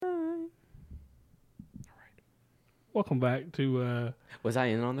Welcome back to... Was I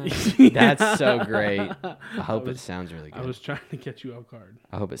in on that? That's so great. I hope it sounds really good. I was trying to get you off guard.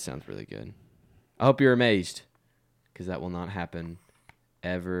 I hope it sounds really good. I hope you're amazed, because that will not happen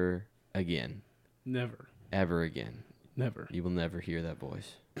ever again. Never. Ever again. Never. You will never hear that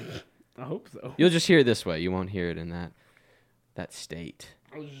voice. I hope so. You'll just hear it this way. You won't hear it in that state.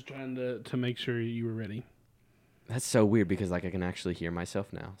 I was just trying to make sure you were ready. That's so weird because I can actually hear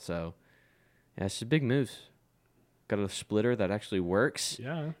myself now. So, yeah, it's just big moves. Got a splitter that actually works.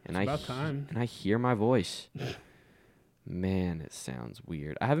 Yeah, and it's about time. And I hear my voice. Man, it sounds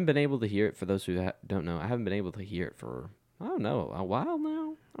weird. I haven't been able to hear it, for those who don't know. I haven't been able to hear it for, I don't know, a while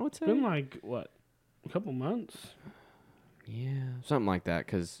now, I would say. It's been like, what, a couple months? Yeah, something like that,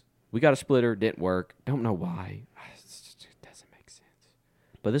 because we got a splitter, didn't work. Don't know why. It doesn't make sense.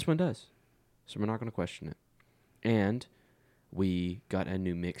 But this one does, so we're not going to question it. And we got a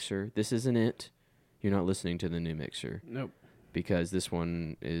new mixer. This isn't it. You're not listening to the new mixer. Nope. Because this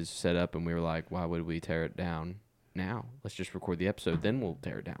one is set up, and we were like, why would we tear it down now? Let's just record the episode, then we'll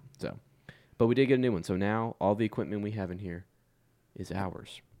tear it down. So, but we did get a new one. So now all the equipment we have in here is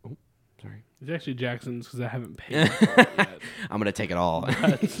ours. Oh, sorry. It's actually Jackson's because I haven't paid for it yet. I'm going to take it all.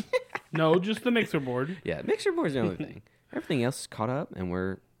 No, just the mixer board. Yeah, mixer board's the only thing. Everything else is caught up, and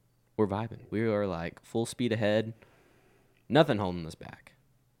we're vibing. We are like full speed ahead. Nothing holding us back.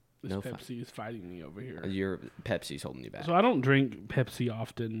 This Pepsi is fighting me over here. Your Pepsi's holding you back. So I don't drink Pepsi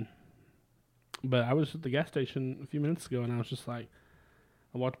often, but I was at the gas station a few minutes ago, and I was just like,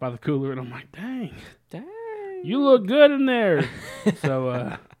 I walked by the cooler, and I'm like, dang, you look good in there.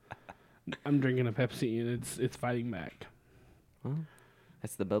 So I'm drinking a Pepsi, and it's fighting back. Well,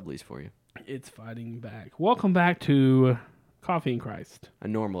 that's the bubblies for you. It's fighting back. Welcome back to Coffee and Christ. A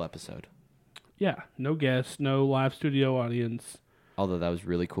normal episode. Yeah, no guests, no live studio audience. Although that was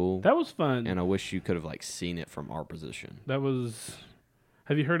really cool. That was fun. And I wish you could have seen it from our position. That was...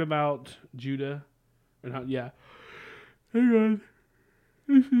 Have you heard about Judah? Or not? Yeah. Hang on.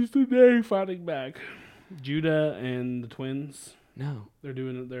 This is the day fighting back. Judah and the twins. No.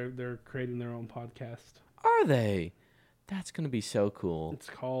 They're creating their own podcast. Are they? That's going to be so cool. It's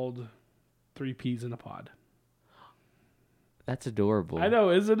called 3 Peas in a Pod. That's adorable. I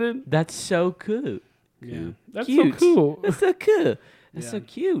know, isn't it? That's so cool. Yeah. That's cute. so cool. That's so cool. That's so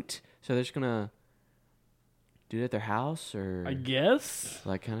cute. So they're just going to do it at their house, or I guess.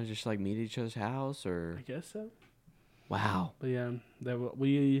 Like kind of just meet at each other's house, or I guess so. Wow. But yeah,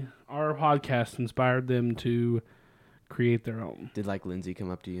 our podcast inspired them to create their own. Did Lindsay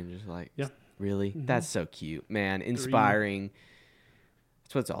come up to you and just yeah. Really? Mm-hmm. That's so cute. Man, inspiring.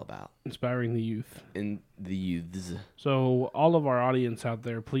 That's what it's all about. Inspiring the youth. And the youths. So all of our audience out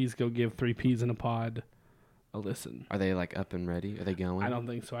there, please go give 3 Peas in a Pod a listen. Are they up and ready? Are they going? I don't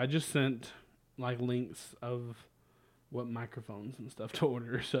think so. I just sent links of what microphones and stuff to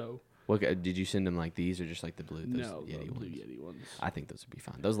order. So what did you send them? These or just the blue? No, Yeti the blue ones? Yeti ones. I think those would be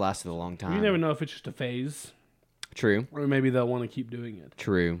fine. Those lasted a long time. You never know if it's just a phase. True. Or maybe they'll want to keep doing it.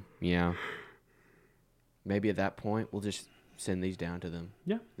 True. Yeah. Maybe at that point we'll just send these down to them.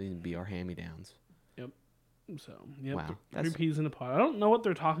 Yeah. These would be our hand-me-downs. Yep. So, yep. Wow. 3 Peas in a Pod. I don't know what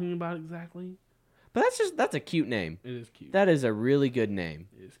they're talking about exactly. But that's a cute name. It is cute. That is a really good name.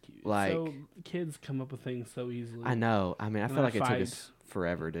 It is cute. Like, so kids come up with things so easily. I know. I mean, I feel like it took fight. us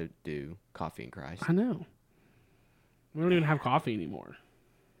forever to do Coffee and Christ. I know. We don't even have coffee anymore.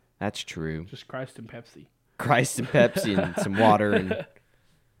 That's true. Just Christ and Pepsi. Christ and Pepsi and some water, and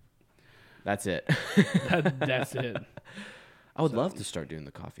that's it. That's it. I would love to start doing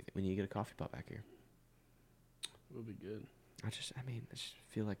the coffee. We need to get a coffee pot back here. It would be good. I just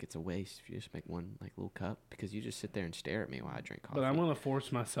feel like it's a waste if you just make one little cup, because you just sit there and stare at me while I drink coffee. But I'm going to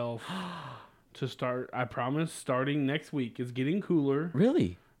force myself to start. I promise, starting next week. It's getting cooler.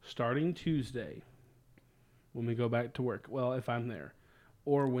 Really? Starting Tuesday when we go back to work. Well, if I'm there.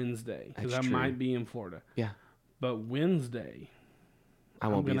 Or Wednesday, because I might be in Florida. Yeah. But Wednesday, I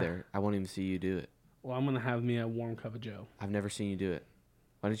won't be there. I won't even see you do it. Well, I'm going to have me a warm cup of Joe. I've never seen you do it.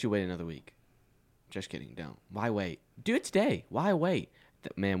 Why don't you wait another week? Just kidding. Don't. Why wait? Do it today. Why wait?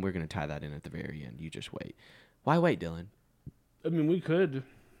 Man, we're going to tie that in at the very end. You just wait. Why wait, Dylan? I mean, we could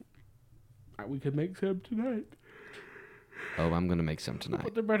make some tonight. Oh, I'm going to make some tonight.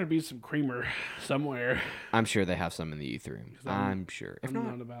 But there better be some creamer somewhere. I'm sure they have some in the youth room. I'm sure. If I'm not,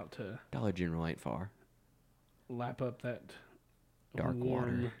 not about to Dollar General ain't far. lap up that Dark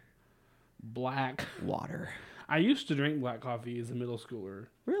warm water. Black water. I used to drink black coffee as a middle schooler.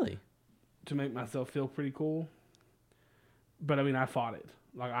 Really? To make myself feel pretty cool. But I mean, I fought it.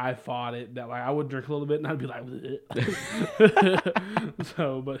 I fought it. That I would drink a little bit and I'd be like,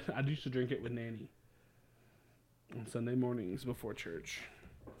 bleh. But I used to drink it with Nanny. on Sunday mornings before church.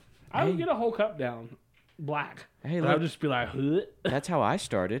 I would get a whole cup down, black. Hey, I would just be like, huh? That's how I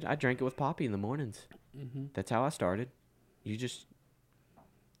started. I drank it with Poppy in the mornings. Mm-hmm. That's how I started. You just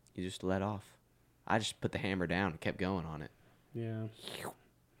let off. I just put the hammer down and kept going on it. Yeah.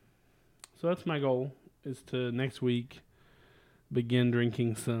 So that's my goal, is to next week begin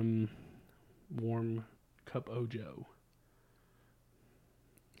drinking some warm cup Ojo.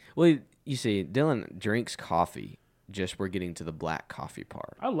 Well, you see, Dylan drinks coffee. Just we're getting to the black coffee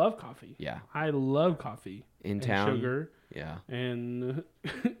part. I love coffee. Yeah. I love coffee. In and town. Sugar. Yeah. And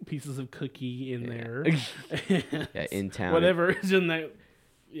pieces of cookie in there. Yeah, in town. Whatever is in there.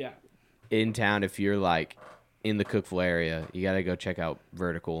 Yeah. In town, if you're like in the Cookeville area, you got to go check out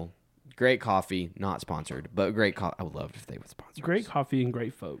Vertical. Great coffee, not sponsored, but great coffee. I would love if they would sponsor Great us. coffee and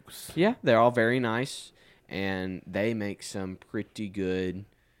great folks. Yeah, they're all very nice, and they make some pretty good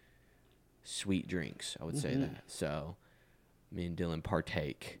sweet drinks, I would say that. So me and Dylan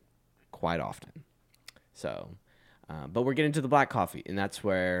partake quite often. So, but we're getting to the black coffee, and that's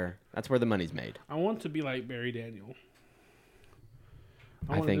where the money's made. I want to be like Barry Daniel.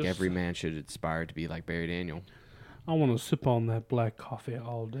 I think every man should aspire to be like Barry Daniel. I want to sip on that black coffee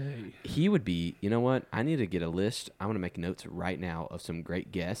all day. He would be, you know what? I need to get a list. I'm going to make notes right now of some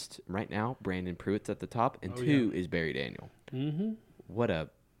great guests. Right now, Brandon Pruitt's at the top, and two is Barry Daniel. Mm-hmm.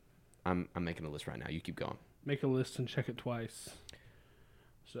 I'm making a list right now. You keep going. Make a list and check it twice.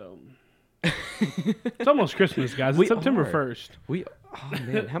 So, it's almost Christmas, guys. It's September 1st. Oh,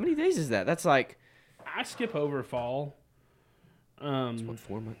 man. How many days is that? That's like... I skip over fall. It's what,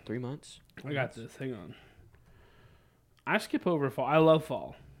 4 months, 3 months? I got this. Hang on. I skip over fall. I love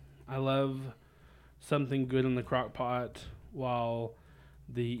fall. I love something good in the crock pot while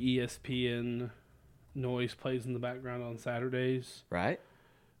the ESPN noise plays in the background on Saturdays. Right.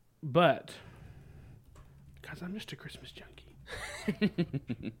 But, guys, I'm just a Christmas junkie.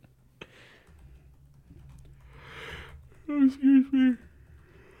 Oh, excuse me.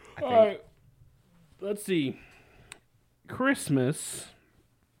 All right. Let's see. Christmas.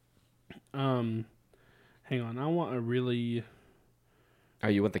 Hang on. I want a really... Oh,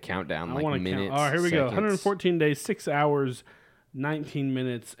 you want the countdown, I like want minutes, count. All right, here we go. seconds. 114 days, 6 hours, 19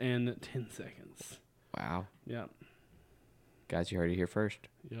 minutes, and 10 seconds. Wow. Yep. Guys, you heard it here first.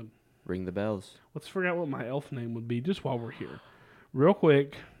 Yep. Ring the bells. Let's figure out what my elf name would be just while we're here. Real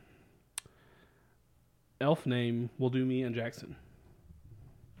quick. Elf name, we'll do me and Jackson.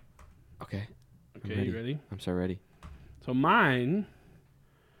 Okay. Okay, you ready? I'm so ready. So my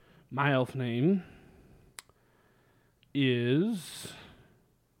elf name is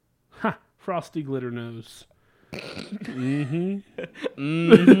Frosty Glitter Nose. Mm-hmm.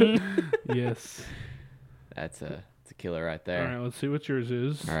 Yes. That's a killer right there. All right, let's see what yours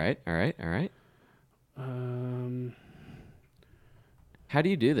is. All right. How do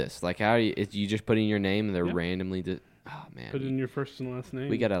you do this? Like, you just put in your name and they're randomly oh man. Put in your first and last name.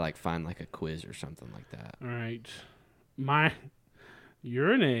 We gotta like find like a quiz or something like that. All right.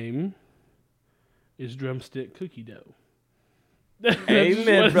 Your name is Drumstick Cookie Dough.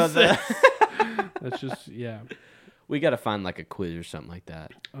 Amen, brother. That's just, yeah. We gotta find like a quiz or something like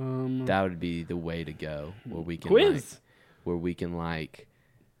that. That would be the way to go. Where we can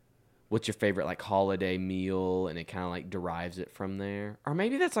what's your favorite like holiday meal, and it kind of like derives it from there. Or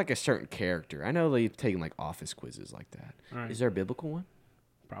maybe that's like a certain character. I know they've taken like office quizzes like that. All right. Is there a biblical one?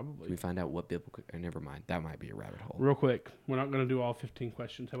 Probably. Can we find out what biblical... never mind. That might be a rabbit hole. Real quick. We're not going to do all 15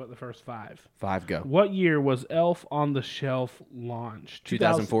 questions. How about the first 5? 5, go. What year was Elf on the Shelf launched?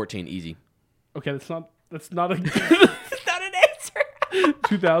 2014, easy. Okay, that's not a... That's not an answer.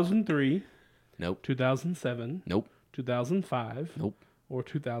 2003. Nope. 2007. Nope. 2005. Nope. Or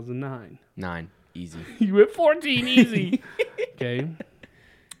 2009. 9, easy. You went 14, easy. Okay.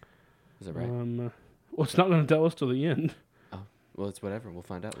 Is that right? Well, it's not going to tell us till the end. Well, it's whatever. We'll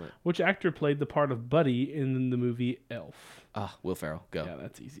find out later. Which actor played the part of Buddy in the movie Elf? Will Ferrell. Go. Yeah,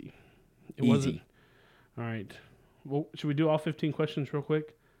 that's easy. Easy. All right. Well, should we do all 15 questions real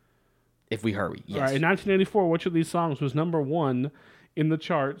quick? If we hurry, yes. All right. In 1984, which of these songs was number 1 in the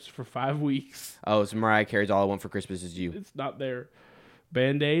charts for 5 weeks? Oh, it's Mariah Carey's All I Want for Christmas Is You. It's not there.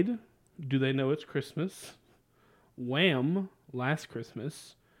 Band-Aid, Do They Know It's Christmas? Wham, Last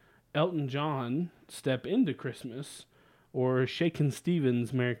Christmas? Elton John, Step Into Christmas? Or Shakin'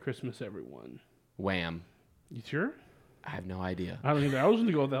 Stevens, Merry Christmas, Everyone? Wham. You sure? I have no idea. I don't either. I was going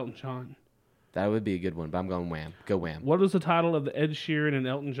to go with Elton John. That would be a good one, but I'm going Wham. Go Wham. What is the title of the Ed Sheeran and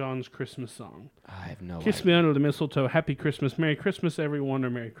Elton John's Christmas song? I have no Kiss idea. Me Under the Mistletoe, Happy Christmas, Merry Christmas, Everyone, or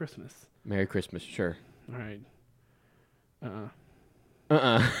Merry Christmas? Merry Christmas, sure. All right.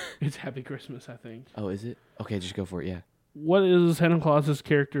 It's It's Happy Christmas, I think. Oh, is it? Okay, just go for it. Yeah. What is Santa Claus's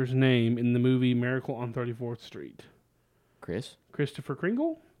character's name in the movie Miracle on 34th Street? Chris? Christopher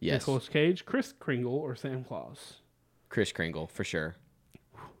Kringle? Yes. Nicolas Cage, Chris Kringle, or Sam Claus? Chris Kringle, for sure.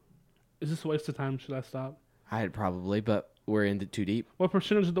 Is this a waste of time? Should I stop? I'd probably, but we're into too deep. What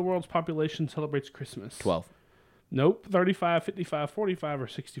percentage of the world's population celebrates Christmas? 12. Nope. 35, 55, 45, or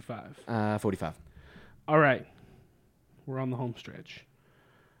 65? 45. All right. We're on the home stretch.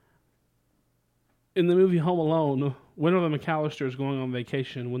 In the movie Home Alone, when are the McAllisters going on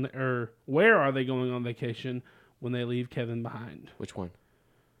vacation? Where are they going on vacation when they leave Kevin behind? Which one?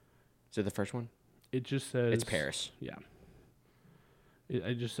 Is it the first one? It just says... It's Paris. Yeah.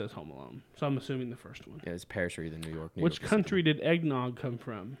 It just says Home Alone. So I'm assuming the first one. Yeah, it's Paris or either New York. Which country did eggnog come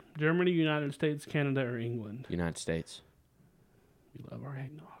from? Germany, United States, Canada, or England? United States. We love our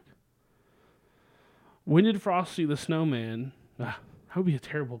eggnog. When did Frosty the Snowman... that would be a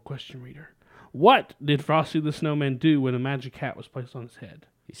terrible question reader. What did Frosty the Snowman do when a magic hat was placed on his head?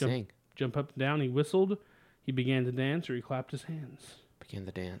 He sang. Jump up and down, he whistled, he began to dance, or he clapped his hands? Began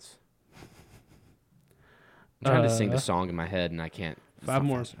the dance. I'm trying to sing the Uh, song in my head, and I can't. It's 5 not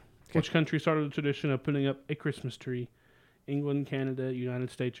more. fast enough. Okay. Which country started the tradition of putting up a Christmas tree? England, Canada, United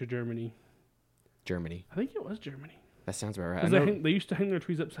States, or Germany? Germany. I think it was Germany. That sounds about right. I 'Cause know- they used to hang their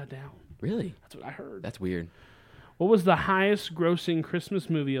trees upside down. Really? That's what I heard. That's weird. What was the highest grossing Christmas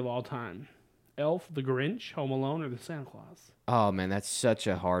movie of all time? Elf, The Grinch, Home Alone, or The Santa Claus? Oh man, that's such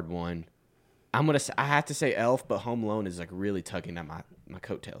a hard one. I have to say Elf, but Home Alone is like really tugging at my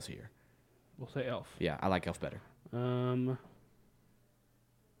coattails here. We'll say Elf. Yeah, I like Elf better.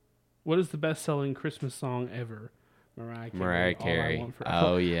 What is the best-selling Christmas song ever? Mariah Carey. Mariah All I Carey. Want for-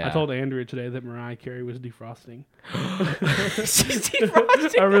 Oh yeah. I told Andrea today that Mariah Carey was defrosting. She's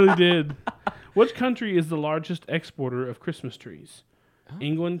defrosting. I really did. Which country is the largest exporter of Christmas trees? Oh.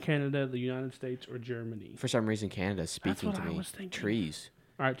 England, Canada, the United States, or Germany? For some reason, Canada's speaking what to I me. was thinking. Trees.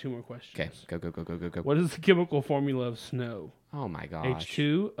 All right, 2 more questions. Okay, go. What is the chemical formula of snow? Oh my gosh.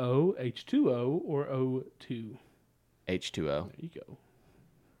 H2O, H2O, or O2? H2O. There you go.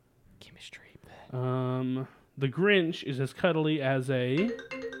 Chemistry. The Grinch is as cuddly as a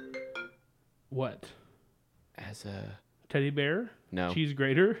what? As a Teddy bear? no. Cheese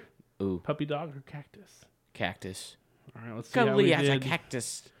grater? Ooh, Puppy dog or cactus? cactus. All right, let's see how we Cuddly as a did.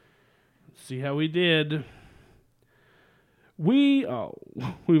 cactus. Let's see how we did. We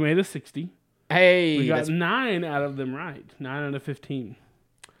made a 60. Hey, We got that's, 9 out of them right. 9 out of 15.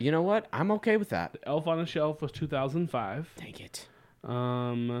 you know what? I'm okay with that. Elf on a Shelf was 2005. Dang it.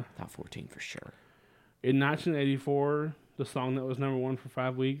 In Top 14 for sure. 1984, the song that was number 1 for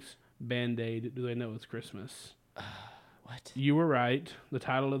 5 weeks, Band-Aid, Do They Know It's Christmas? What? You were right. The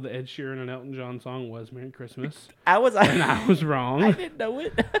title of the Ed Sheeran and Elton John song was Merry Christmas. I And I was wrong. I didn't know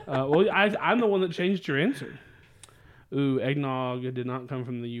it. I'm the one that changed your answer. Ooh, eggnog did not come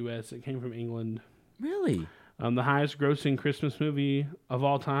from the U.S. It came from England. Really? The highest grossing Christmas movie of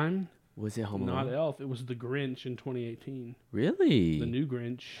all time? Was it Home Not Alone? Elf. It was The Grinch in 2018. Really? The new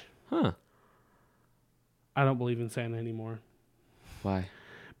Grinch. Huh. I don't believe in Santa anymore. Why?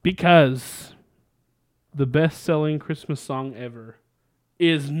 Because the best-selling Christmas song ever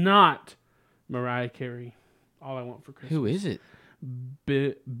is not Mariah Carey. All I Want for Christmas. Who is it?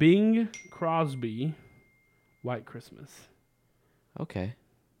 Bing Crosby, White Christmas. Okay.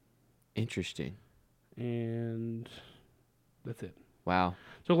 Interesting. And that's it. Wow.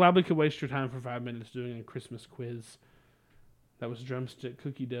 So glad we could waste your time for 5 minutes doing a Christmas quiz. That was drumstick,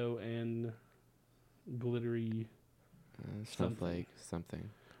 cookie dough, and glittery. Snowflake. Something.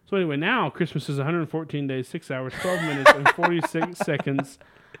 So anyway, now Christmas is 114 days, 6 hours, 12 minutes, and 46 seconds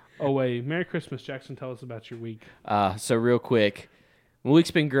away. Merry Christmas, Jackson. Tell us about your week. So real quick, my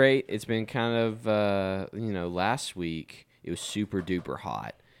week's been great. It's been kind of, last week it was super duper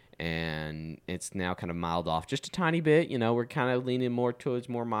hot, and it's now kind of mild off just a tiny bit. You know, we're kind of leaning more towards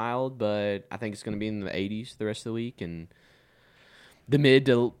more mild, but I think it's going to be in the 80s the rest of the week, and the mid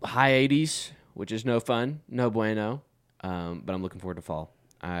to high 80s, which is no fun, no bueno. But I'm looking forward to fall.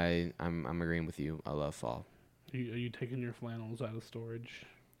 I'm agreeing with you. I love fall. Are you taking your flannels out of storage?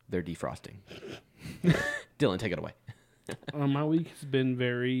 They're defrosting. Dylan, take it away. My week has been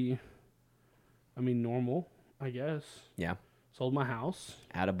very, normal, I guess. Yeah. Sold my house.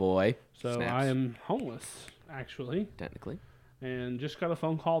 Attaboy. So Snaps. I am homeless, actually. Technically. And just got a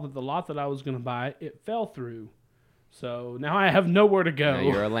phone call that the lot that I was going to buy, it fell through. So now I have nowhere to go. Now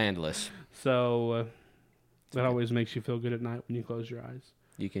you're a landless. So that always makes you feel good at night when you close your eyes.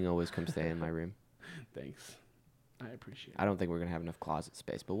 You can always come stay in my room. Thanks. I appreciate it. I don't think we're going to have enough closet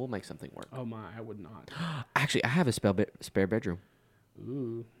space, but we'll make something work. Oh my, I would not. Actually, I have a spare bedroom.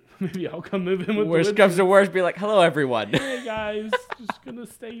 Ooh. Maybe I'll come move in with Worst comes to worst, be like, hello, everyone. Hey, guys. Just going to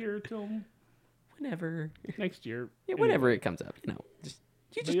stay here till Whenever. next year. Yeah, whenever it comes up. You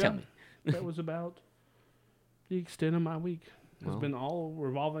just tell me. That was about the extent of my week. It's been all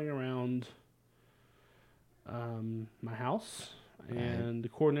revolving around my house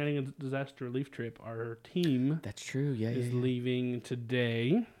and coordinating a disaster relief trip. Our team That's true. Yeah, is leaving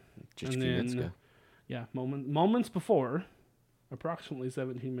today. Just a few minutes ago. Yeah, moments before, approximately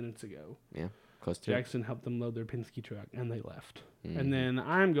 17 minutes ago. Yeah, close to Jackson helped them load their Penske truck, and they left. And then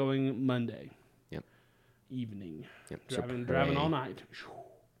I'm going Monday. Yep. Evening. Yep. Driving all night.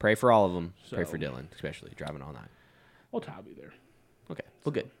 Pray for all of them. Pray for Dylan, especially driving all night. Well, Ty will be there. Okay.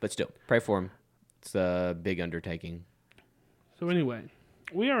 Well, good. But still, pray for him. It's a big undertaking. So anyway,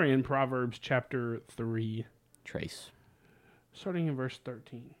 we are in Proverbs chapter 3. Trace. Starting in verse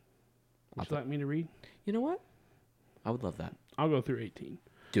 13. Would you like me to read? You know what? I would love that. I'll go through 18.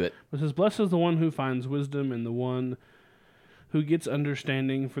 Do it. It says, blessed is the one who finds wisdom and the one who gets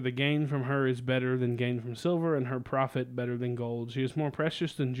understanding, for the gain from her is better than gain from silver, and her profit better than gold. She is more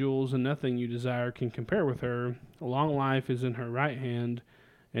precious than jewels, and nothing you desire can compare with her. A long life is in her right hand,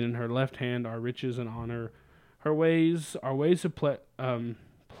 and in her left hand are riches and honor. Her ways are ways of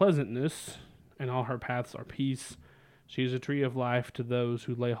pleasantness, and all her paths are peace. She is a tree of life to those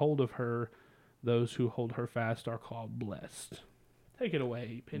who lay hold of her. Those who hold her fast are called blessed. Take it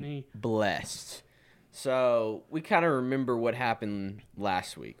away, Penny. Blessed. So we kind of remember what happened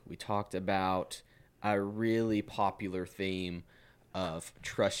last week. We talked about a really popular theme of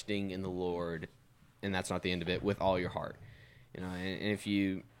trusting in the Lord, and that's not the end of it, with all your heart. And if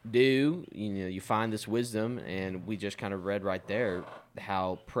you do, you find this wisdom, and we just kind of read right there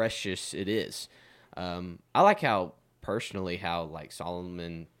how precious it is. I like how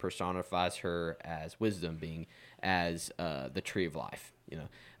Solomon personifies her as wisdom, being as the tree of life.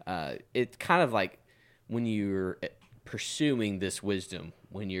 It's kind of like when you're pursuing this wisdom,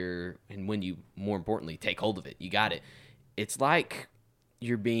 when you more importantly take hold of it, you got it. It's like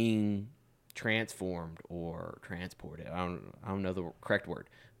you're being transformed or transported. I don't know the correct word,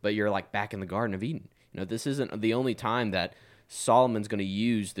 but you're like back in the Garden of Eden. This isn't the only time that Solomon's going to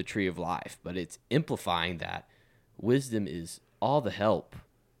use the tree of life, but it's amplifying that wisdom is all the help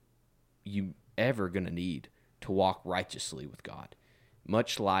you ever going to need to walk righteously with God,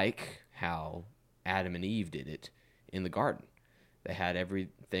 much like how Adam and Eve did it in the garden. They had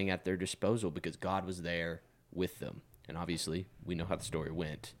everything at their disposal because God was there with them. And obviously, we know how the story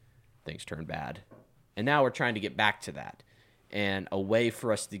went. Things turned bad. And now we're trying to get back to that. And a way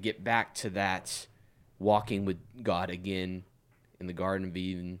for us to get back to that, walking with God again in the Garden of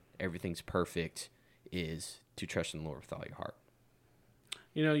Eden, everything's perfect, is to trust in the Lord with all your heart.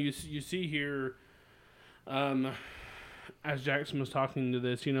 You see here, as Jackson was talking to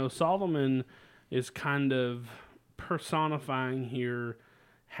this, Solomon is kind of personifying here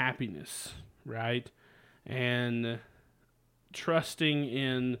happiness, right? And trusting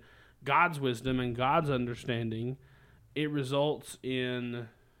in God's wisdom and God's understanding, it results in,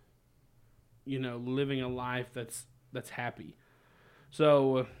 living a life that's happy.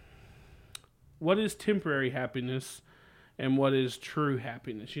 So, what is temporary happiness and what is true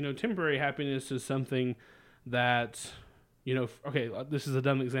happiness? Temporary happiness is something that, okay, this is a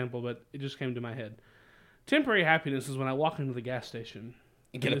dumb example, but it just came to my head. Temporary happiness is when I walk into the gas station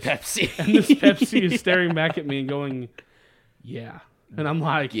and get a Pepsi. And this Pepsi is staring back at me and going, yeah. And I'm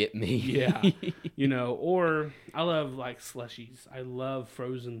like, get me. Yeah. Or I love like slushies. I love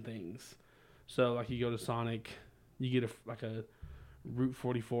frozen things. So like you go to Sonic, you get a Route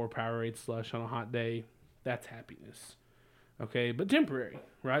 44 Powerade slush on a hot day. That's happiness. Okay, but temporary,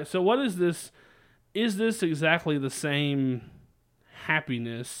 right? So what is this? Is this exactly the same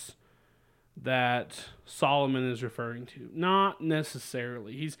happiness that Solomon is referring to? Not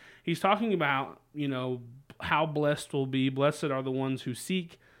necessarily. He's talking about, how blessed will be. Blessed are the ones who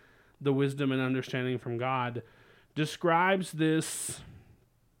seek the wisdom and understanding from God. Describes this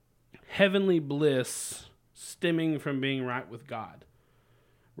heavenly bliss stemming from being right with God,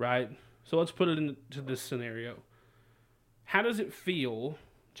 right? So let's put it into this scenario. How does it feel,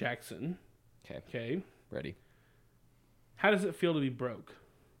 Jackson? Okay. Ready. How does it feel to be broke?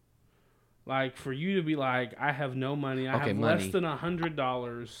 Like for you to be like, I have no money. I have less than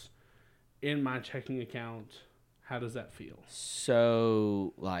 $100 in my checking account. How does that feel?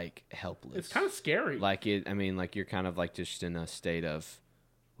 So like helpless. It's kind of scary. Like you're kind of like just in a state of,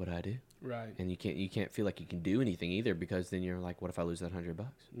 what do I do? Right. And you can't feel like you can do anything either, because then you're like, what if I lose that $100?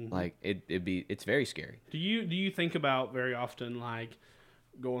 Mm-hmm. Like it's very scary. Do you think about very often like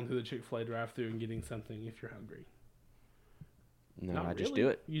going through the Chick-fil-A drive-thru and getting something if you're hungry? No, Not I really. just do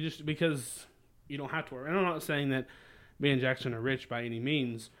it. You just, because you don't have to worry. And I'm not saying that me and Jackson are rich by any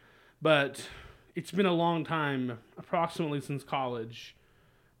means, but it's been a long time, approximately since college,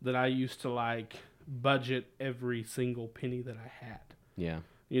 that I used to like budget every single penny that I had. Yeah.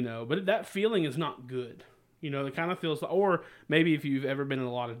 But that feeling is not good. It kind of feels like, or maybe if you've ever been in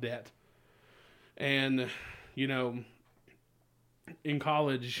a lot of debt. And, in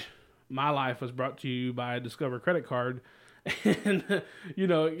college, my life was brought to you by a Discover credit card. And,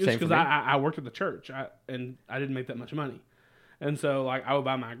 it's because I worked at the church and I didn't make that much money. And so, like, I would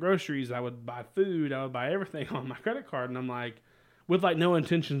buy my groceries, I would buy food, I would buy everything on my credit card. And I'm like, with like no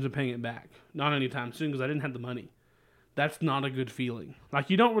intentions of paying it back. Not anytime soon because I didn't have the money. That's not a good feeling. Like,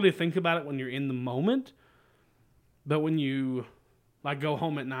 you don't really think about it when you're in the moment. But when you, like, go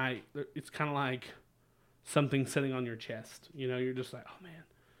home at night, it's kind of like something sitting on your chest. You're just like, oh, man,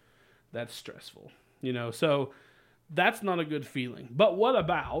 that's stressful. So that's not a good feeling. But what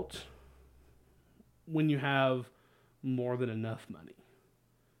about when you have more than enough money?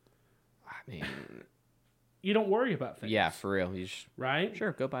 I mean, you don't worry about things. Yeah, for real. Right?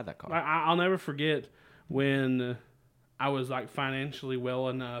 Sure, go buy that car. I'll never forget when I was, like, financially well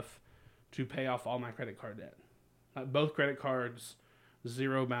enough to pay off all my credit card debt. Like, both credit cards,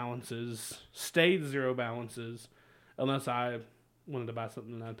 zero balances, stayed zero balances, unless I wanted to buy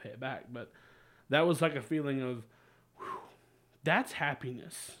something and I'd pay it back. But that was like a feeling of, whew, that's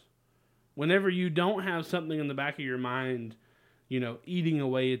happiness. Whenever you don't have something in the back of your mind, eating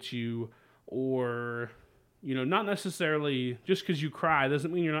away at you, or, not necessarily just because you cry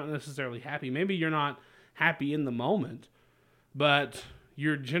doesn't mean you're not necessarily happy. Maybe you're not happy in the moment, but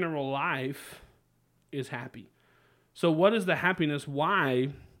your general life is happy. So what is the happiness? Why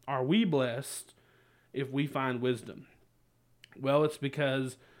are we blessed if we find wisdom? Well, it's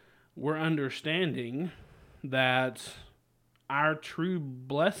because we're understanding that our true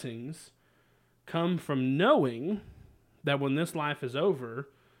blessings come from knowing that when this life is over,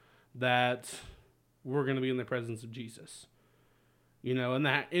 that we're going to be in the presence of Jesus. And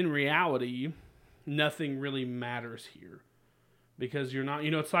that in reality, nothing really matters here. Because you're not,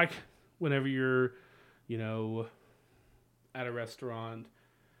 it's like whenever you're, at a restaurant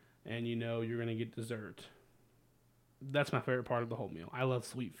and you're going to get dessert. That's my favorite part of the whole meal. I love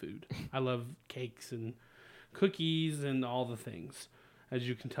sweet food. I love cakes and cookies and all the things, as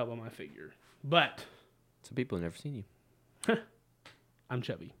you can tell by my figure. But some people have never seen you. I'm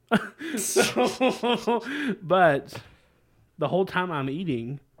chubby. But the whole time I'm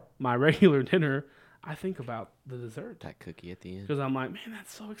eating my regular dinner, I think about the dessert. That cookie at the end. Because I'm like, man,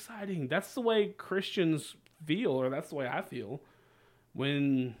 that's so exciting. That's the way Christians feel, or that's the way I feel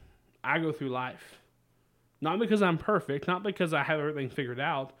when I go through life. Not because I'm perfect, not because I have everything figured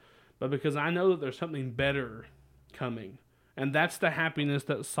out, but because I know that there's something better coming. And that's the happiness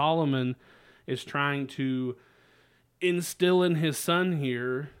that Solomon is trying to instill in his son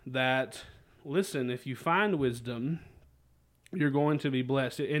here, that, listen, if you find wisdom, you're going to be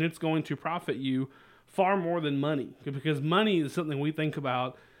blessed. And it's going to profit you far more than money. Because money is something we think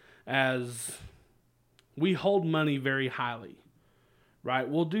about as, we hold money very highly, right?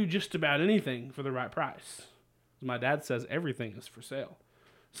 We'll do just about anything for the right price. My dad says everything is for sale.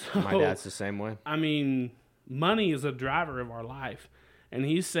 So, my dad's the same way. I mean, money is a driver of our life. And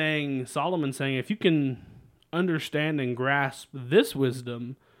he's saying, Solomon's saying, if you can understand and grasp this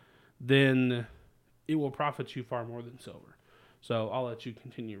wisdom, then it will profit you far more than silver. So I'll let you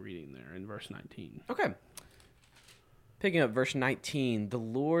continue reading there in verse 19. Okay. Picking up verse 19, the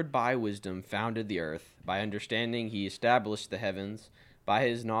Lord by wisdom founded the earth. By understanding he established the heavens. By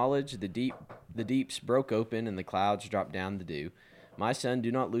his knowledge the deeps broke open, and the clouds dropped down the dew. My son,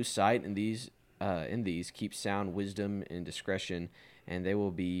 do not lose sight in these. Keep sound wisdom and discretion, and they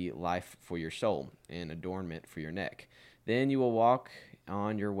will be life for your soul and adornment for your neck. Then you will walk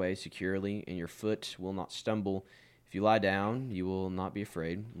on your way securely, and your foot will not stumble. If you lie down, you will not be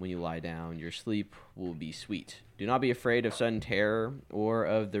afraid. When you lie down, your sleep will be sweet. Do not be afraid of sudden terror or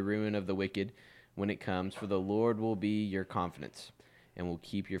of the ruin of the wicked when it comes, for the Lord will be your confidence and will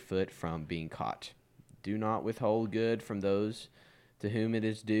keep your foot from being caught. Do not withhold good from those to whom it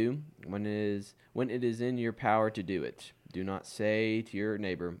is due when it is in your power to do it. Do not say to your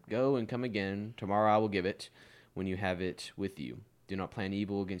neighbor, go and come again, tomorrow I will give it, when you have it with you. Do not plan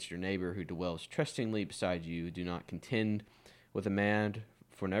evil against your neighbor who dwells trustingly beside you. Do not contend with a man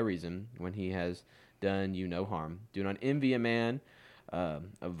for no reason when he has done you no harm. Do not envy a man of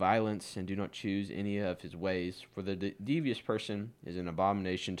violence, and do not choose any of his ways, for the devious person is an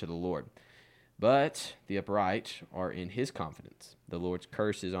abomination to the Lord. But the upright are in his confidence. The Lord's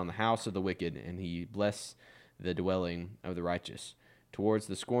curse is on the house of the wicked, and he bless the dwelling of the righteous. Towards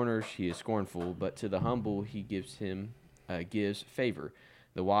the scorners he is scornful, but to the humble he gives favor.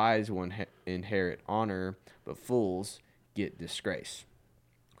 The wise will inherit honor, but fools get disgrace.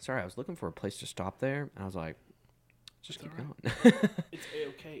 Sorry, I was looking for a place to stop there, and I was like, just keep going. It's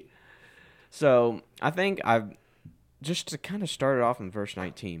A-okay. So I think just to kind of start it off in verse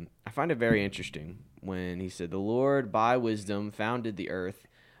 19, I find it very interesting when he said, the Lord by wisdom founded the earth,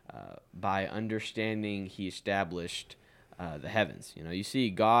 by understanding he established the heavens. You see,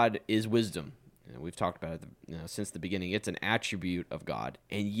 God is wisdom. We've talked about it since the beginning. It's an attribute of God.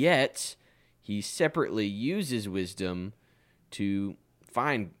 And yet, he separately uses wisdom to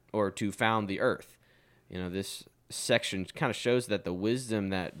found the earth. This section kind of shows that the wisdom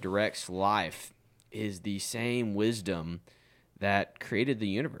that directs life is the same wisdom that created the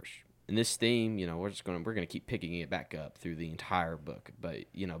universe. And this theme, we're going to keep picking it back up through the entire book. But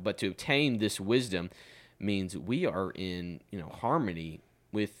to obtain this wisdom means we are in harmony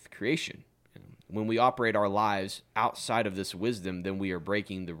with creation. When we operate our lives outside of this wisdom, then we are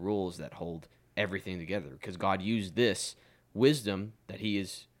breaking the rules that hold everything together, because God used this wisdom that he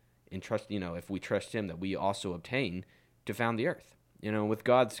is if we trust him, that we also obtain to found the earth. With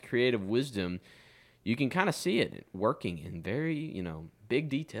God's creative wisdom, you can kind of see it working in very, big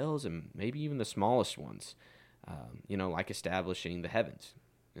details, and maybe even the smallest ones, like establishing the heavens.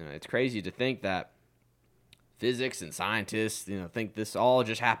 It's crazy to think that physics and scientists, think this all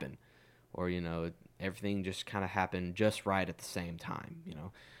just happened, or, everything just kind of happened just right at the same time,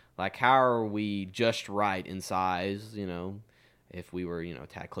 Like, how are we just right in size, if we were, a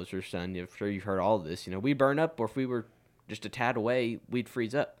tad closer to the sun? I'm sure you've heard all of this. We burn up, or if we were just a tad away, we'd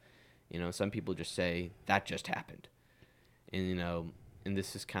freeze up. Some people just say, that just happened. And, and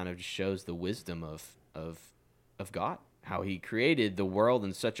this is kind of just shows the wisdom of God, how he created the world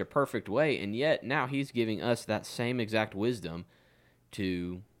in such a perfect way, and yet now he's giving us that same exact wisdom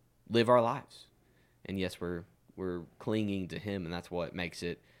to live our lives. And yes, we're clinging to him, and that's what makes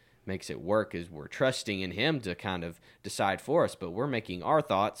it work, is we're trusting in him to kind of decide for us, but we're making our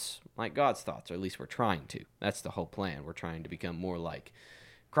thoughts like God's thoughts, or at least we're trying to. That's the whole plan. We're trying to become more like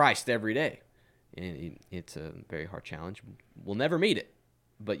Christ every day. And it's a very hard challenge. We'll never meet it,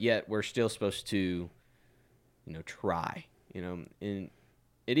 but yet we're still supposed to, try, and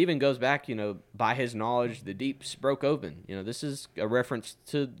it even goes back, by his knowledge, the deeps broke open. This is a reference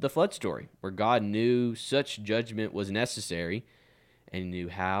to the flood story, where God knew such judgment was necessary and knew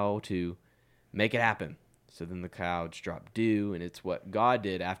how to make it happen. So then the clouds dropped dew, and it's what God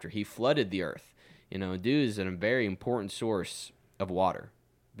did after he flooded the earth. Dew is a very important source of water,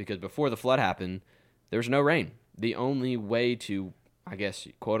 because before the flood happened, there was no rain. The only way to, I guess,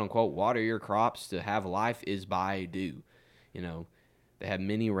 quote unquote, water your crops to have life is by dew. They had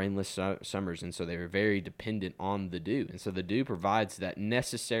many rainless summers, and so they were very dependent on the dew. And so the dew provides that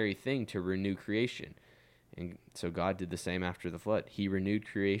necessary thing to renew creation. And so God did the same after the flood. He renewed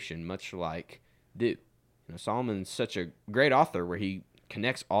creation much like dew. Solomon's such a great author, where he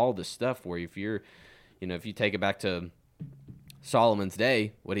connects all this stuff, where if you take it back to Solomon's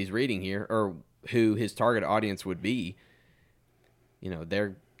day, what he's reading here, or who his target audience would be,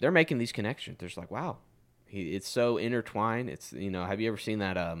 they're making these connections. They're just like, wow, it's so intertwined. It's, have you ever seen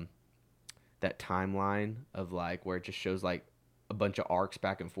that that timeline of like where it just shows like a bunch of arcs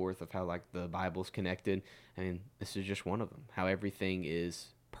back and forth of how like the Bible's connected? I mean, this is just one of them. How everything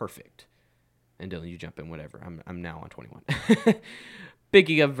is perfect. And Dylan, you jump in, whatever. I'm now on 21.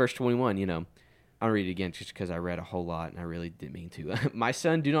 Picking up verse 21, I'll read it again just because I read a whole lot and I really didn't mean to. My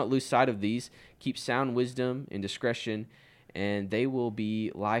son, do not lose sight of these. Keep sound wisdom and discretion, and they will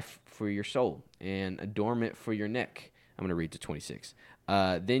be life for your soul and adornment for your neck. I'm going to read to 26.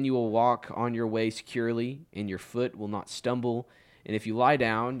 Then you will walk on your way securely, and your foot will not stumble. And if you lie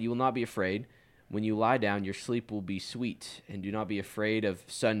down, you will not be afraid. When you lie down, your sleep will be sweet. And do not be afraid of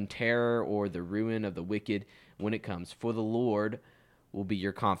sudden terror or the ruin of the wicked when it comes, for the Lord will be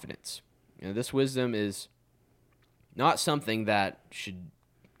your confidence. This wisdom is not something that should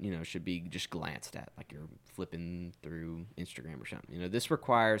be just glanced at like you're flipping through Instagram or something. This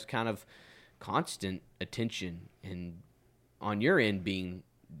requires kind of constant attention, and on your end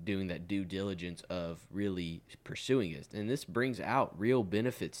doing that due diligence of really pursuing it. And this brings out real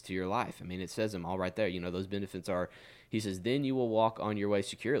benefits to your life. I mean, it says them all right there. Those benefits are, he says, then you will walk on your way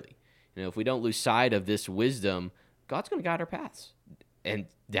securely. If we don't lose sight of this wisdom, God's going to guide our paths and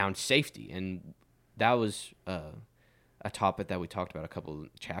down safety. And that was a topic that we talked about a couple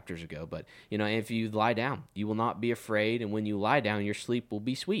of chapters ago. But, if you lie down, you will not be afraid. And when you lie down, your sleep will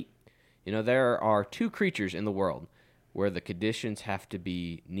be sweet. There are two creatures in the world where the conditions have to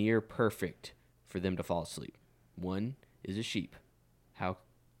be near perfect for them to fall asleep. One is a sheep.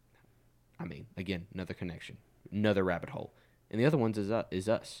 Again, another connection, another rabbit hole. And the other one is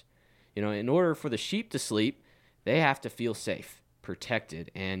us. In order for the sheep to sleep, they have to feel safe, protected.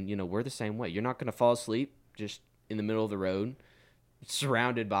 And, we're the same way. You're not going to fall asleep just in the middle of the road,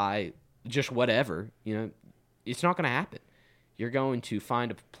 surrounded by just whatever. It's not going to happen. You're going to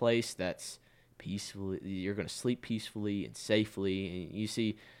find a place that's peaceful. You're going to sleep peacefully and safely. And you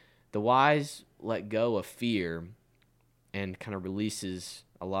see, the wise let go of fear and kind of releases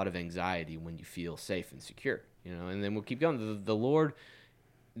a lot of anxiety when you feel safe and secure, and then we'll keep going. The Lord,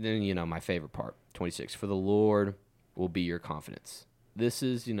 then, my favorite part, 26, for the Lord will be your confidence. This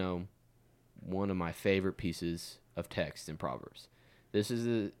is, one of my favorite pieces of text in Proverbs. This is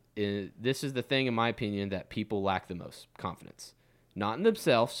the thing, in my opinion, that people lack the most, confidence. Not in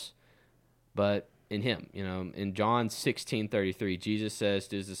themselves, but in him. In John 16:33, Jesus says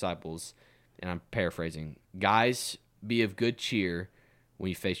to his disciples, and I'm paraphrasing, guys, be of good cheer when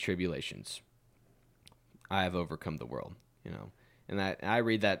you face tribulations. I have overcome the world, And I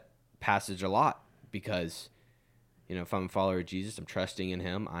read that passage a lot because, if I'm a follower of Jesus, I'm trusting in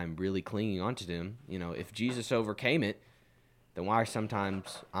him, I'm really clinging onto him. If Jesus overcame it, then why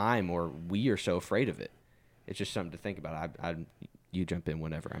sometimes we are so afraid of it? It's just something to think about. You jump in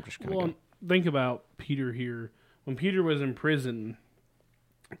whenever. I'm just kind of going. Think about Peter here. When Peter was in prison,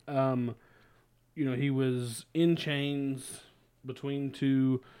 he was in chains between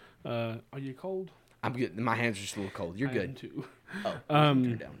two. Are you cold? I'm good. My hands are just a little cold. You're good. I am too. Oh, turn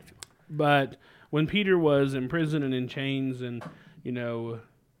it down if you want. But when Peter was in prison and in chains, and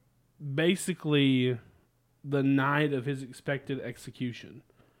basically the night of his expected execution,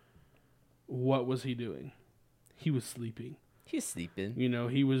 what was he doing? He was sleeping. He's sleeping.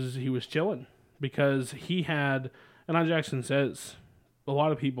 He was chilling because he had. And Jackson says a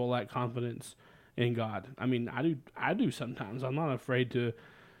lot of people lack confidence in God. I do sometimes. I'm not afraid to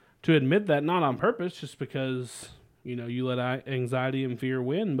admit that, not on purpose, just because, you let anxiety and fear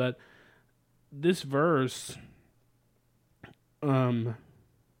win. But this verse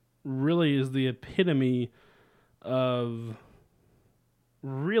really is the epitome of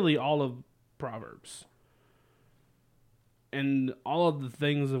really all of Proverbs. And all of the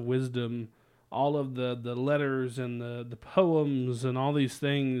things of wisdom, all of the letters and the poems and all these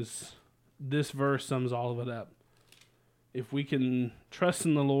things, this verse sums all of it up. If we can trust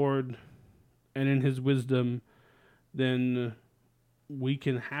in the Lord and in his wisdom, then we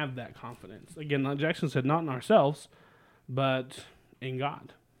can have that confidence. Again, like Jackson said, not in ourselves, but in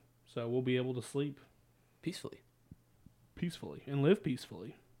God. So we'll be able to sleep peacefully, and live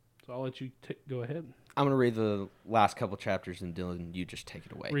peacefully. So I'll let you go ahead. I'm going to read the last couple chapters, and Dylan, you just take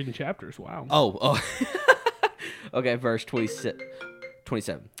it away. Reading chapters, wow. Oh. Okay, verse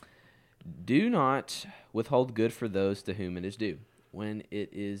 27. Do not withhold good for those to whom it is due, when it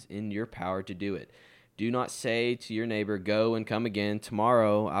is in your power to do it. Do not say to your neighbor, go and come again,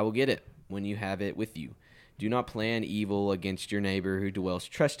 tomorrow I will get it, when you have it with you. Do not plan evil against your neighbor who dwells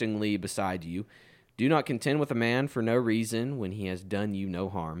trustingly beside you. Do not contend with a man for no reason when he has done you no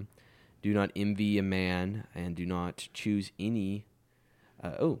harm. Do not envy a man, and do not choose any...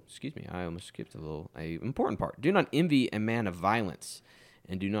 I almost skipped a important part. Do not envy a man of violence,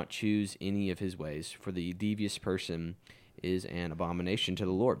 and do not choose any of his ways, for the devious person is an abomination to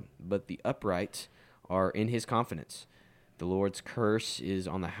the Lord, but the upright are in his confidence. The Lord's curse is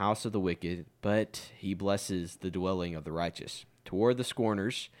on the house of the wicked, but he blesses the dwelling of the righteous. Toward the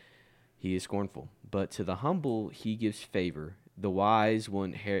scorners he is scornful, but to the humble he gives favor. The wise will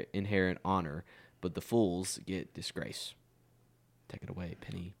inherit honor, but the fools get disgrace. Take it away,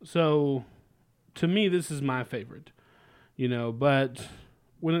 Penny. So, to me, this is my favorite, but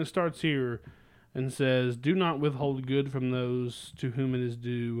when it starts here and says, do not withhold good from those to whom it is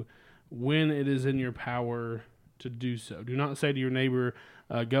due when it is in your power to do so. Do not say to your neighbor,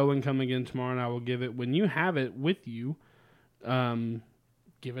 go and come again tomorrow and I will give it. When you have it with you,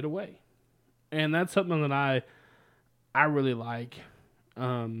 give it away. And that's something that I really like.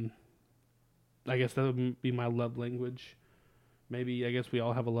 I guess that would be my love language. Maybe, I guess we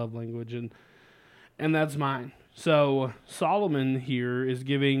all have a love language, and that's mine. So Solomon here is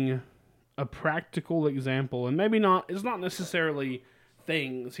giving a practical example, and it's not necessarily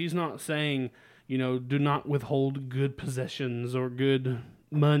things. He's not saying, do not withhold good possessions or good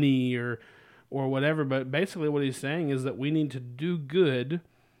money or whatever, but basically what he's saying is that we need to do good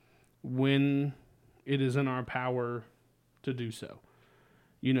when it is in our power to do so.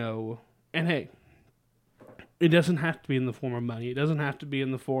 And hey, it doesn't have to be in the form of money. It doesn't have to be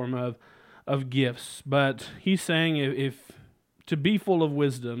in the form of gifts. But he's saying if to be full of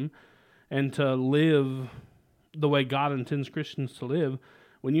wisdom and to live the way God intends Christians to live.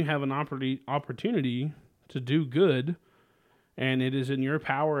 When you have an opportunity to do good, and it is in your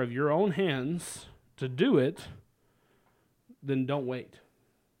power of your own hands to do it, then don't wait.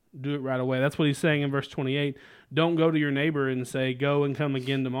 Do it right away. That's what he's saying in verse 28. Don't go to your neighbor and say, go and come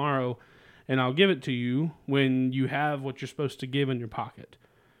again tomorrow, and I'll give it to you, when you have what you're supposed to give in your pocket.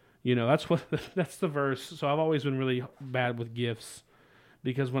 That's the verse. So I've always been really bad with gifts,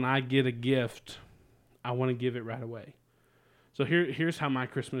 because when I get a gift, I want to give it right away. So here's how my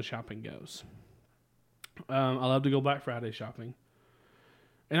Christmas shopping goes. I love to go Black Friday shopping.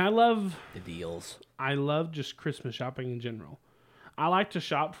 And I love the deals. I love just Christmas shopping in general. I like to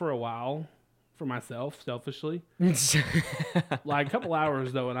shop for a while for myself, selfishly. Like a couple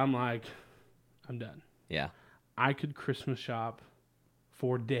hours, though, and I'm like, I'm done. Yeah. I could Christmas shop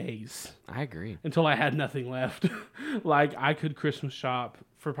for days. I agree. Until I had nothing left. Like, I could Christmas shop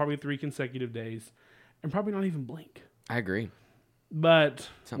for probably 3 consecutive days and probably not even blink. I agree. But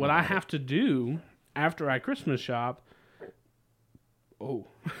what I have to do after I Christmas shop,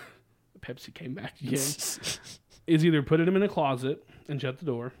 Pepsi came back again, is either put them in a closet and shut the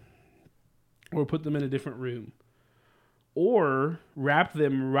door, or put them in a different room, or wrap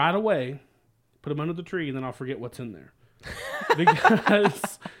them right away, put them under the tree, and then I'll forget what's in there.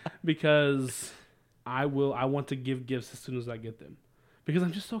 because I want to give gifts as soon as I get them, because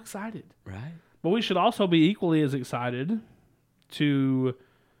I'm just so excited. Right. But we should also be equally as excited to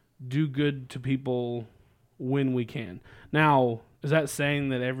do good to people when we can. Now, is that saying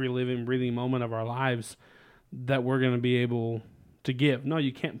that every living, breathing moment of our lives that we're going to be able to give? No,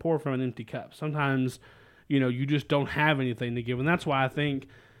 you can't pour from an empty cup. Sometimes, you just don't have anything to give. And that's why I think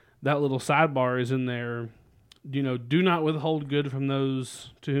that little sidebar is in there. Do not withhold good from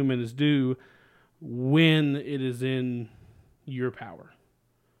those to whom it is due when it is in your power.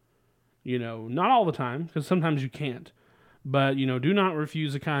 Not all the time, because sometimes you can't. But, do not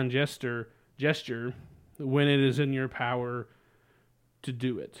refuse a kind gesture when it is in your power to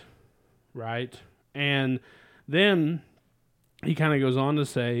do it, right? And then he kind of goes on to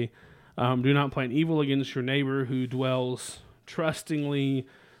say, do not plan evil against your neighbor who dwells trustingly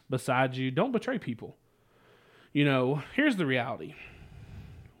beside you. Don't betray people. Here's the reality.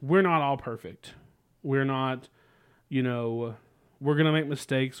 We're not all perfect. We're not, we're going to make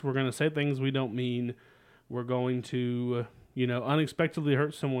mistakes. We're going to say things we don't mean. We're going to, unexpectedly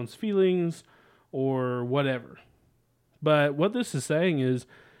hurt someone's feelings or whatever. But what this is saying is,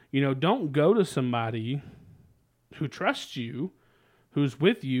 don't go to somebody who trusts you, who's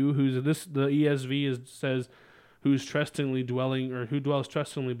with you, the ESV says, who's trustingly dwelling, or who dwells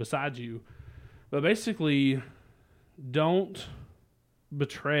trustingly beside you. But basically, don't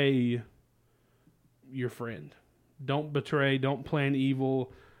betray your friend. Don't plan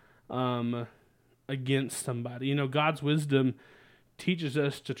evil against somebody. God's wisdom teaches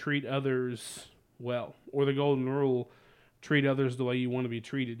us to treat others well, or the golden rule, treat others the way you want to be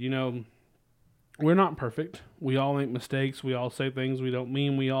treated. We're not perfect. We all make mistakes. We all say things we don't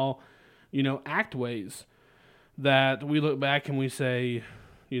mean. We all, act ways that we look back and we say,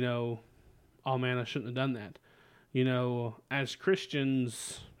 oh man, I shouldn't have done that. As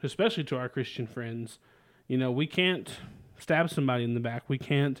Christians, especially to our Christian friends, we can't stab somebody in the back. We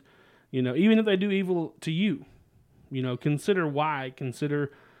can't, even if they do evil to you, consider why,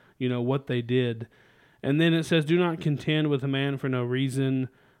 consider, what they did. And then it says, do not contend with a man for no reason,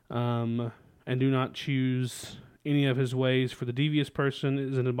 and do not choose any of his ways, for the devious person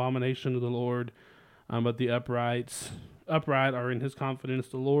is an abomination to the Lord, but the upright are in his confidence.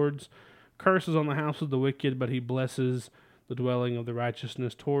 The Lord's curse is on the house of the wicked, but he blesses the dwelling of the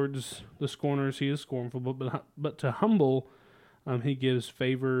righteousness. Towards the scorners he is scornful, but to humble he gives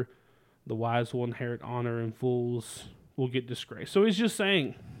favor. The wise will inherit honor, and fools will get disgrace. So he's just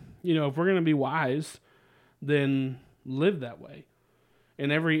saying, if we're going to be wise, then live that way.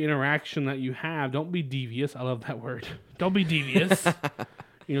 In every interaction that you have, don't be devious. I love that word. Don't be devious.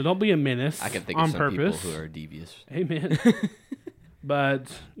 Don't be a menace. I can think on of some purpose. people who are devious. Amen.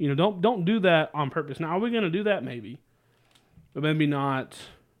 But don't do that on purpose. Now, are we going to do that? Maybe, but maybe not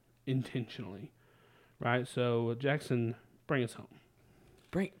intentionally, right? So, Jackson, bring us home.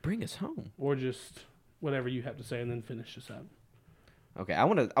 Bring us home, or just whatever you have to say, and then finish us up. Okay, I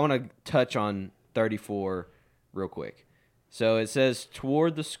want to touch on 34 real quick. So it says,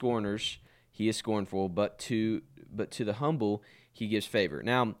 toward the scorners he is scornful, but to the humble he gives favor.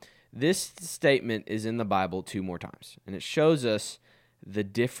 Now, this statement is in the Bible 2 more times, and it shows us the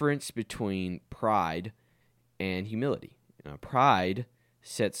difference between pride and humility. Pride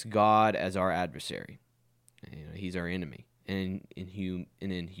sets God as our adversary. He's our enemy. And in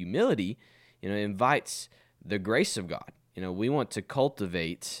humility, it invites the grace of God. We want to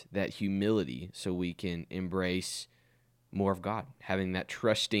cultivate that humility so we can embrace more of God, having that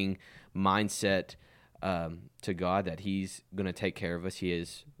trusting mindset to God that he's going to take care of us. He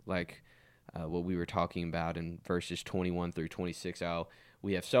is like what we were talking about in verses 21 through 26, how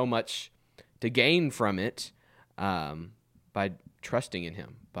we have so much to gain from it by trusting in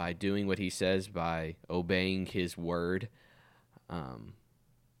him, by doing what he says, by obeying his word.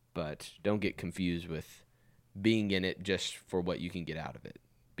 But don't get confused with being in it just for what you can get out of it.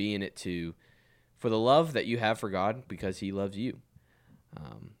 Be in it for the love that you have for God because he loves you.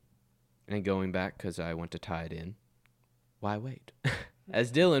 And going back, because I want to tie it in, why wait?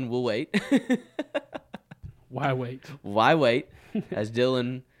 As Dylan will wait. Why wait? Why wait? As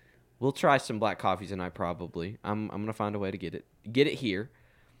Dylan will try some black coffee tonight probably. I'm going to find a way to get it here.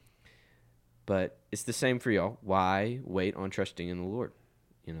 But it's the same for y'all. Why wait on trusting in the Lord?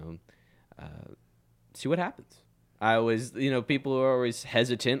 See what happens. I always, people are always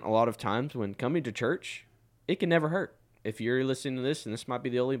hesitant a lot of times when coming to church. It can never hurt. If you're listening to this and this might be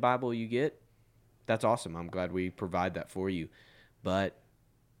the only Bible you get, that's awesome. I'm glad we provide that for you. But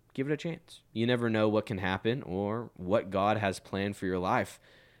give it a chance. You never know what can happen or what God has planned for your life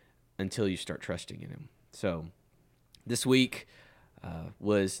until you start trusting in him. So this week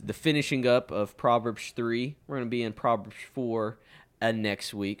was the finishing up of Proverbs 3. We're going to be in Proverbs 4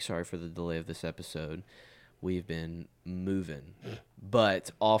 next week. Sorry for the delay of this episode. We've been moving, but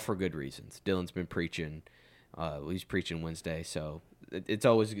all for good reasons. Dylan's been preaching. He's preaching Wednesday, so it's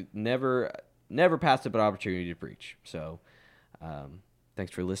always never pass up an opportunity to preach. So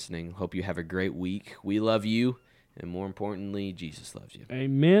thanks for listening. Hope you have a great week. We love you, and more importantly, Jesus loves you.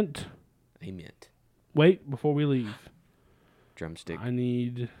 Amen. Amen. Wait, before we leave. Drumstick. I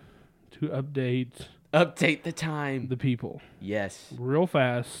need to update the time. The people. Yes. Real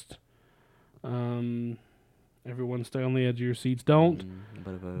fast. Everyone stay on the edge of your seats. Don't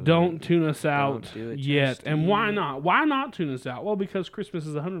tune us out yet. And why not? Why not tune us out? Well, because Christmas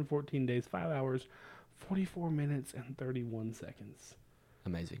is 114 days, 5 hours, 44 minutes, and 31 seconds.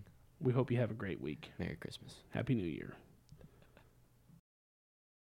 Amazing. We hope you have a great week. Merry Christmas. Happy New Year.